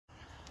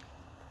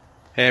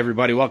Hey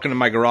everybody, welcome to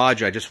my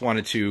garage. I just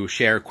wanted to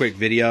share a quick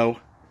video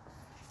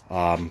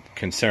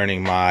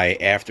concerning my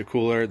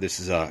aftercooler. This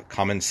is a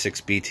Cummins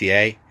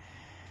 6BTA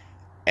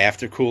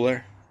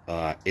aftercooler.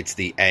 It's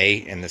the A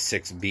in the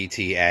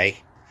 6BTA.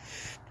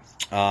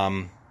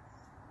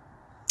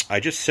 I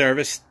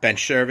just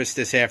bench serviced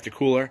this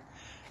aftercooler.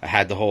 I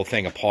had the whole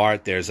thing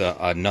apart. There's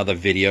another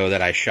video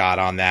that I shot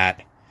on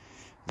that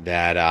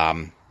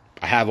I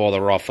have all the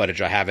raw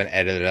footage. I haven't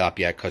edited it up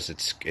yet because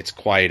it's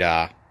quite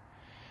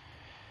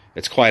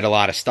a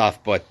lot of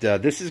stuff, but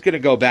this is going to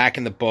go back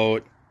in the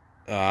boat.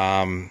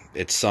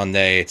 It's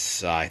Sunday.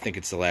 I think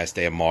it's the last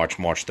day of March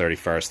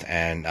 31st,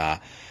 and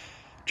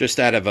just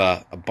out of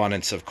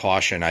abundance of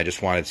caution, I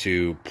just wanted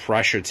to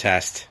pressure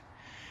test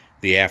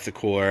the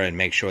aftercooler and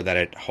make sure that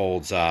it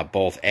holds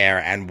both air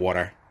and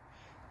water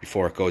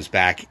before it goes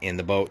back in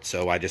the boat.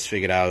 So I just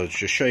figured I would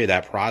just show you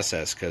that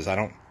process because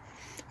I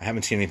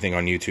haven't seen anything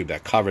on YouTube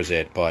that covers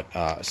it. But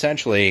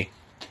essentially,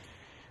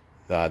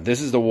 this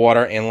is the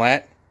water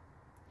inlet.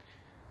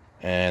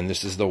 And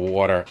this is the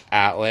water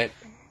outlet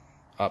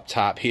up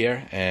top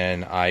here,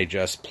 and I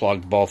just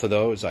plugged both of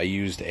those. I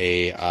used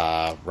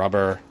a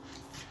rubber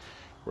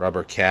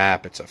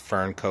cap. It's a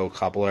Fernco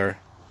coupler.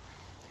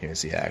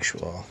 Here's the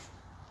actual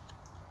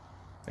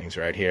things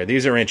right here.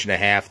 These are 1.5 inches. The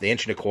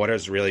 1.25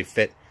 inches really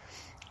fit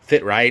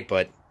right,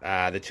 but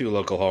the two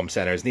local home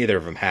centers, neither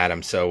of them had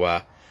them, so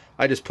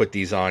I just put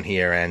these on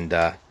here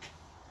and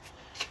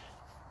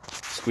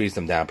squeezed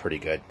them down pretty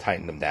good,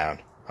 tightened them down.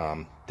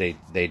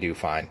 They do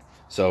fine.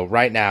 So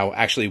right now,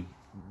 actually,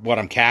 what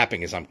I'm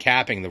capping is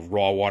the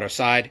raw water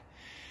side.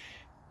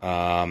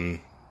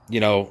 You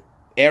know,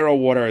 aero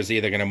water is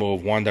either going to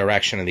move one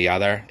direction or the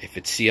other. If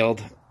it's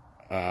sealed,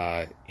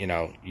 you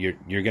know, you're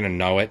going to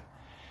know it.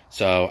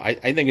 So I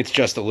think it's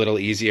just a little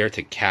easier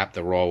to cap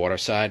the raw water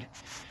side.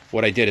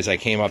 What I did is I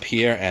came up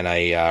here and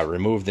I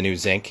removed the new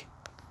zinc,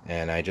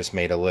 and I just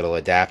made a little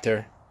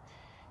adapter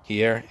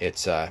here.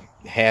 It's a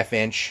 1/2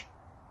 inch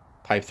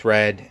pipe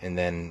thread, and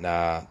then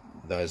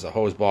there's a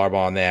hose barb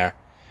on there.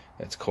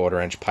 It's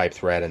 1/4 inch pipe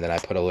thread, and then I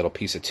put a little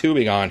piece of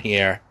tubing on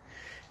here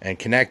and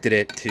connected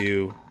it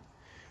to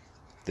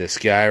this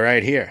guy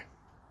right here.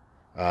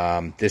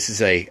 This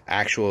is an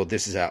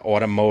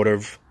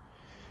automotive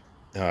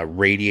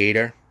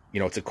radiator.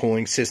 You know, it's a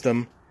cooling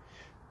system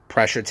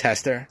pressure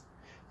tester.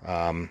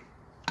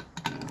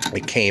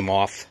 It came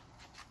off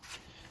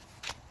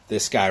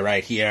this guy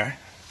right here.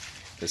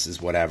 This is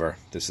whatever.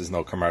 This is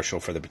no commercial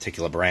for the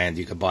particular brand.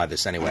 You could buy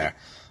this anywhere.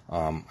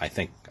 I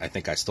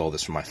think I stole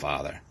this from my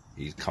father.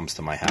 He comes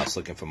to my house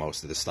looking for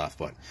most of this stuff,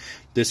 but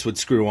this would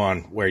screw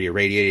on where your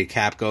radiator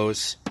cap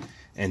goes,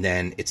 and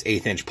then it's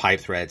 1/8 inch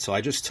pipe thread. So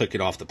I just took it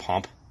off the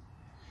pump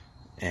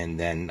and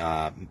then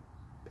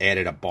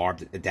added a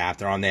barbed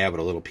adapter on there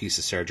with a little piece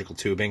of surgical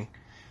tubing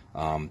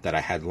that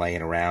I had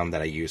laying around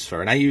that I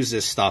use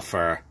this stuff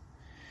for,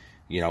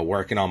 you know,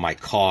 working on my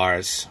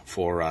cars,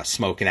 for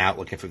smoking out,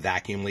 looking for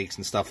vacuum leaks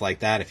and stuff like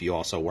that. If you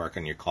also work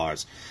on your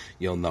cars,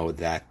 you'll know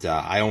that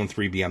I own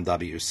 3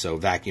 BMWs, so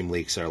vacuum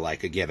leaks are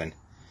like a given.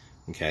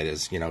 Okay,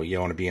 you know, you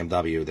own a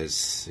BMW,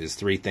 there's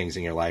 3 things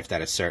in your life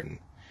that are certain.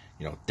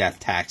 You know, death,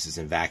 taxes,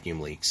 and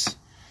vacuum leaks.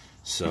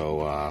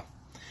 So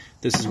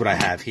this is what I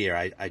have here.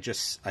 I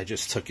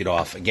just took it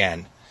off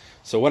again.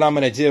 So what I'm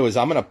going to do is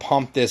I'm going to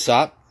pump this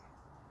up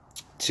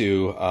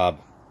to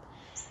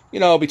you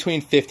know,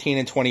 between 15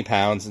 and 20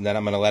 pounds, and then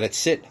I'm going to let it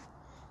sit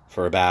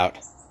for about,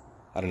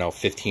 I don't know,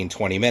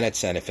 15-20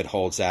 minutes, and if it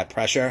holds that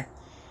pressure,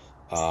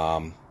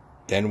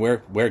 then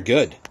we're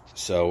good.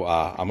 So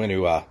I'm going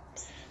to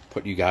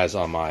put you guys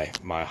on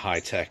my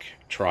high-tech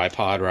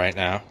tripod right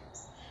now.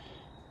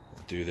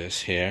 Do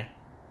this here,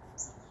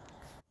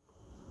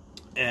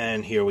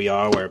 and here we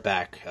are. We're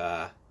back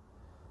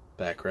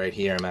right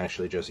here. I'm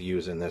actually just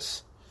using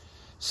this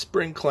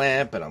spring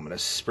clamp, and I'm going to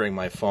spring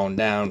my phone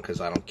down because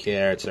I don't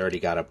care. It's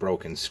already got a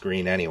broken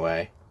screen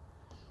anyway.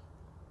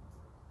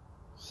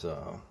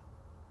 So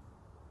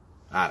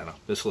I don't know.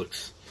 This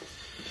looks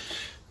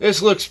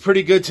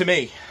pretty good to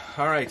me.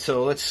 All right,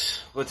 so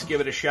let's give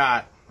it a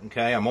shot.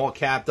 Okay, I'm all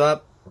capped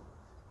up.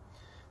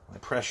 My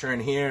pressure in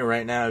here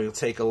right now, you'll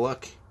take a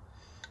look.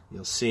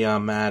 You'll see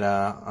I'm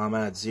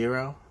at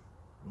 0.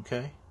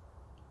 Okay,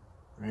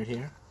 right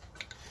here.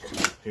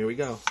 Here we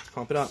go.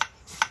 Pump it up.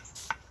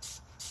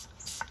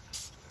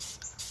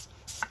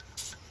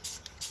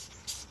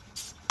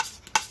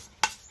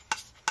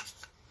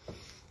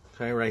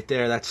 Okay, right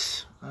there.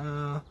 That's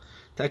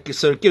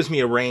so it gives me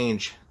a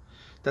range.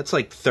 That's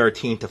like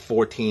 13 to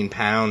 14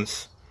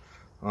 pounds.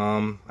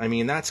 I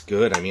mean, that's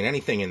good. I mean,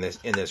 anything in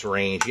this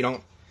range. You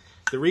don't.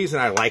 The reason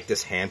I like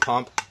this hand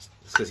pump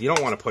is because you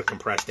don't want to put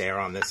compressed air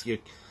on this. You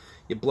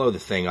blow the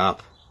thing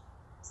up.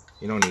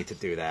 You don't need to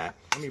do that.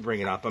 Let me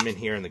bring it up. I'm in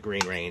here in the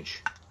green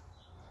range.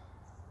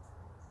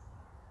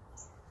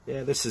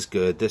 Yeah, this is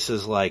good. This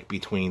is like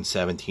between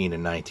 17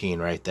 and 19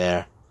 right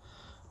there.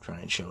 Try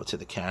and show it to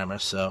the camera.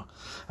 So,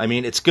 I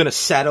mean, it's going to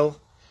settle.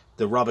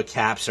 The rubber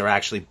caps are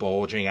actually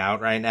bulging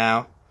out right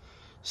now.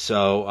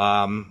 So,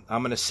 I'm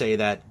going to say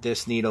that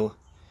this needle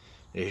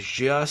is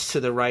just to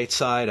the right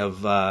side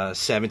of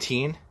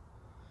 17.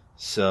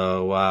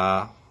 So,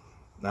 I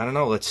don't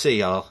know. Let's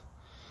see. I'll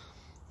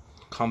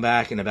come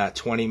back in about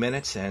 20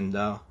 minutes and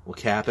we'll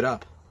cap it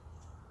up.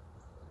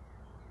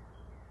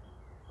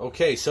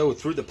 Okay, so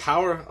through the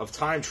power of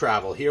time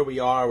travel, here we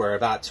are. We're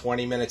about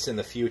 20 minutes in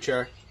the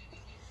future.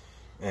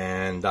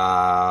 And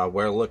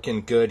we're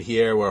looking good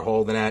here. We're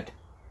holding at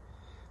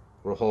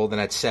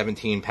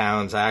 17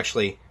 pounds. I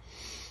actually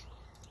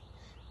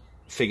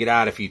figured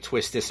out if you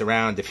twist this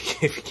around,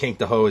 if you kink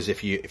the hose,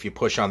 if you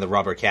push on the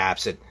rubber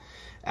caps, it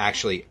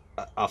actually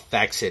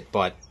affects it.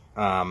 But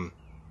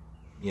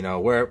you know,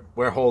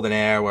 we're holding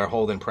air, we're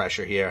holding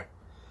pressure here.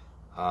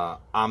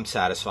 I'm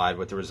satisfied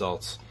with the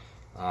results.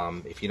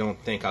 If you don't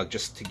think, I'll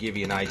just to give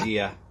you an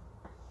idea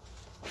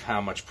of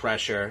how much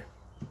pressure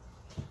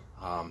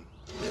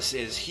this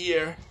is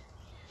here.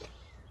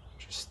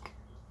 Just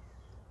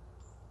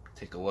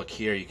take a look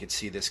here. You can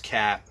see this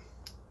cap.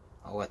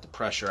 I'll let the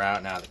pressure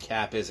out now. The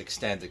cap is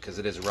extended because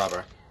it is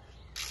rubber.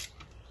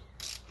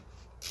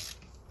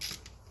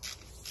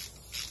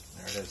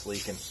 There it is,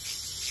 leaking.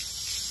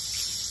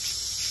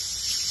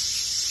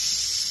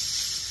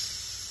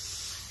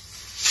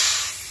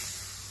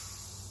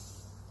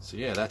 So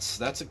yeah,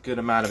 that's a good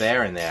amount of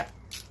air in there.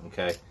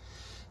 Okay,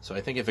 so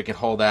I think if it can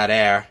hold that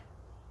air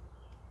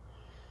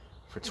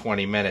for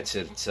 20 minutes,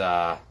 it's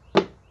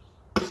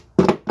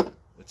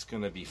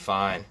gonna be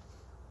fine.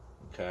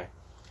 Okay,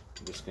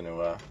 I'm just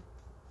gonna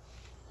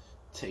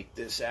take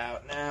this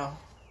out now.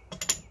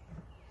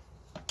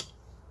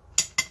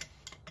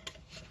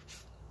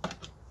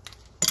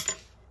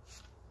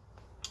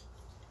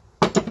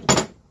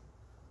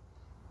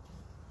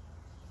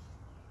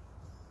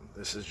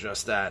 This is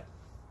just that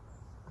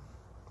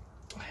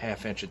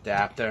 1/2-inch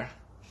adapter.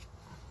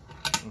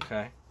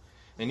 Okay,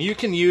 and you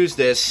can use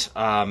this.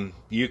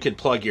 You could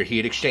plug your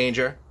heat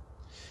exchanger,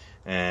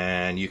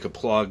 and you could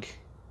plug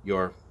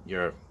your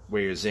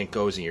where your zinc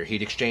goes in your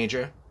heat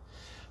exchanger.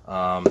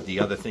 The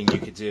other thing you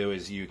could do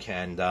is you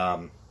can.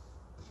 I'm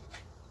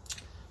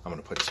going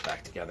to put this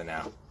back together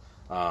now.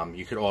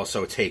 You could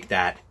also take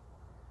that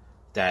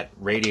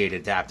radiator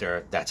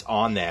adapter that's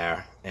on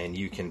there, and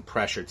you can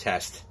pressure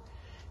test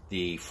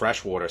the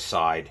freshwater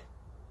side,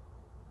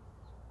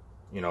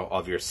 you know,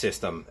 of your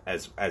system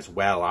as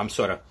well. I'm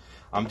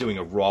doing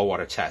a raw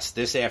water test.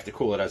 This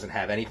aftercooler doesn't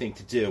have anything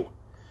to do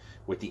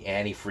with the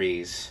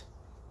antifreeze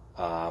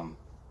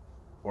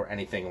or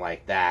anything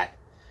like that.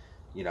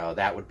 You know,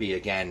 that would be,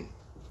 again,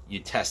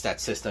 you'd test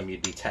that system,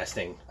 you'd be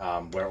testing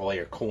where all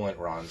your coolant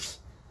runs,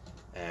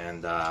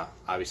 and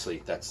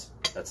obviously that's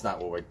not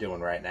what we're doing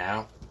right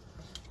now.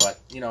 But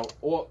you know,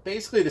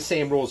 basically the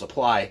same rules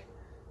apply.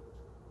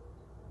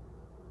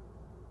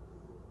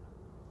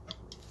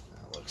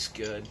 Looks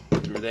good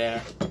through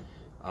there.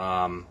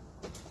 The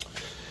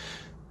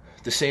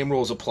same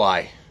rules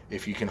apply.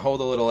 If you can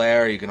hold a little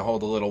air, you can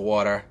hold a little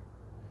water.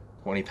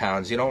 20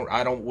 pounds.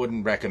 I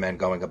wouldn't recommend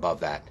going above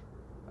that.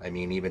 I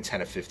mean, even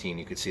 10 or 15,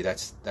 you could see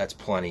that's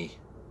plenty,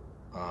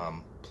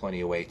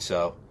 plenty of weight.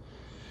 So,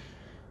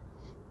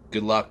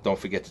 good luck. Don't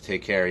forget to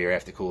take care of your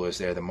aftercoolers.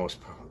 They're the most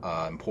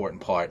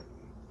important part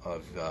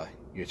of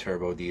your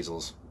turbo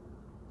diesel's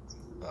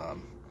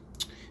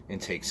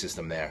intake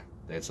system there.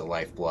 It's the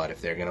lifeblood. If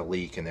they're going to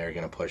leak and they're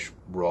going to push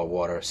raw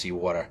water,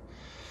 seawater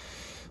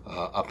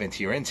up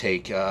into your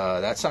intake,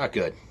 that's not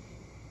good.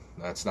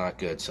 That's not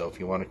good. So if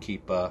you want to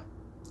keep a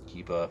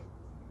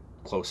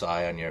close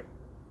eye on your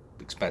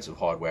expensive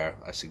hardware,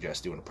 I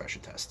suggest doing a pressure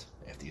test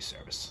after your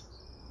service.